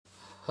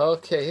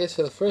Okay, here's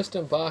for the first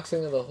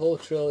unboxing of the whole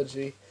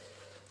trilogy,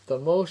 the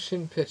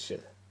motion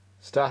picture.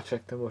 Star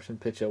Trek The Motion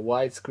Picture,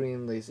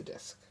 widescreen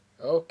laserdisc.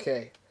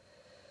 Okay,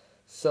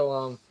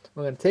 so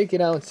we're going to take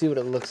it out and see what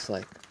it looks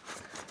like.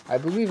 I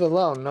believe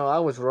alone, no, I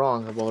was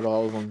wrong about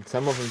all of them.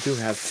 Some of them do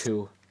have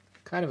two.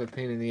 Kind of a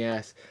pain in the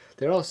ass.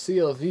 They're all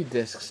CLV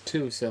discs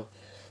too, so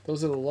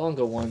those are the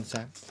longer ones.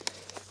 I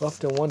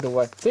often wonder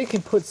why. They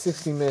can put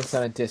 60 minutes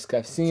on a disc.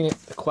 I've seen it.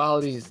 The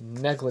quality is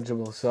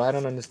negligible, so I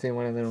don't understand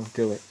why they don't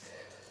do it.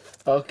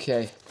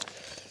 Okay.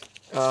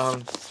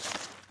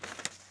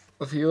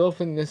 If you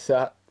open this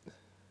up,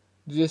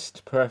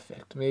 just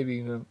perfect.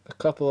 Maybe a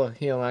couple of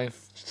hairline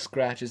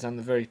scratches on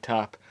the very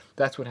top.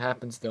 That's what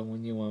happens though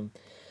when you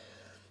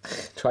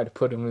try to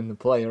put them in the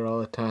player all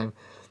the time.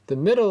 The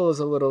middle is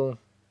a little.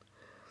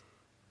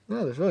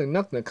 No, there's really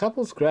nothing. A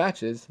couple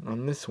scratches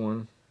on this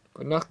one,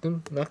 but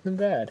nothing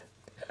bad.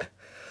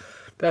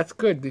 That's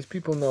good. These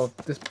people know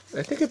this.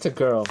 I think it's a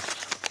girl.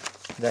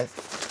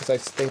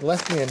 Because they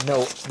left me a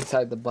note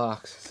inside the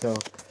box, so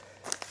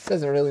it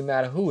doesn't really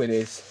matter who it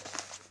is.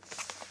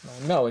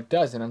 No, it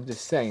doesn't. I'm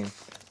just saying.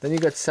 Then you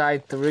got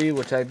side 3,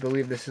 which I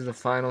believe this is the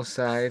final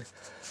side.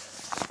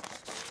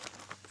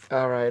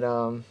 Alright,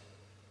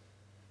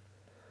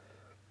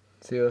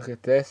 see, look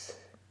at this.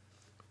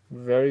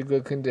 Very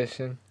good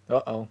condition.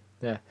 Uh-oh.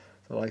 Yeah,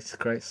 it's a light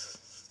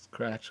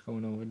scratch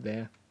going over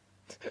there.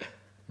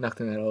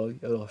 Nothing at all.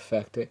 It'll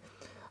affect it.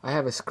 I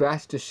have a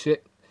scratch to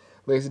shit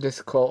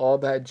laserdisc called All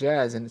That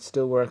Jazz, and it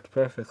still worked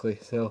perfectly.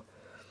 So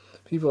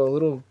people are a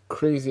little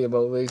crazy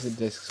about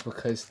laserdiscs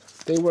because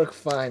they work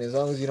fine as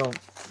long as you don't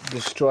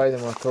destroy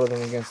them or throw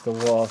them against the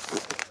wall.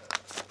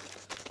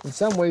 In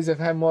some ways, I've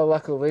had more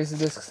luck with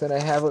laserdiscs than I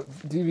have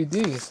with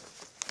DVDs.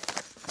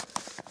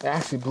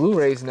 Actually,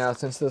 Blu-rays now,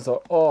 since those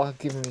are all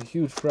giving me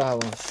huge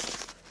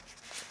problems.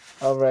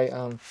 Alright,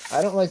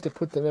 I don't like to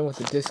put them in with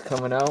the disc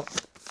coming out.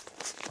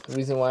 The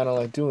reason why I don't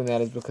like doing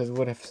that is because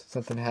what if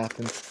something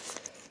happens?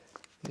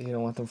 You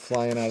don't want them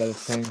flying out of the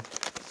thing.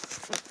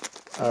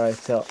 Alright,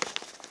 so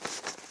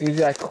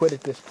usually I quit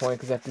at this point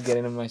because I have to get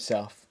in them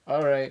myself.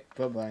 Alright,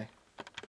 bye-bye.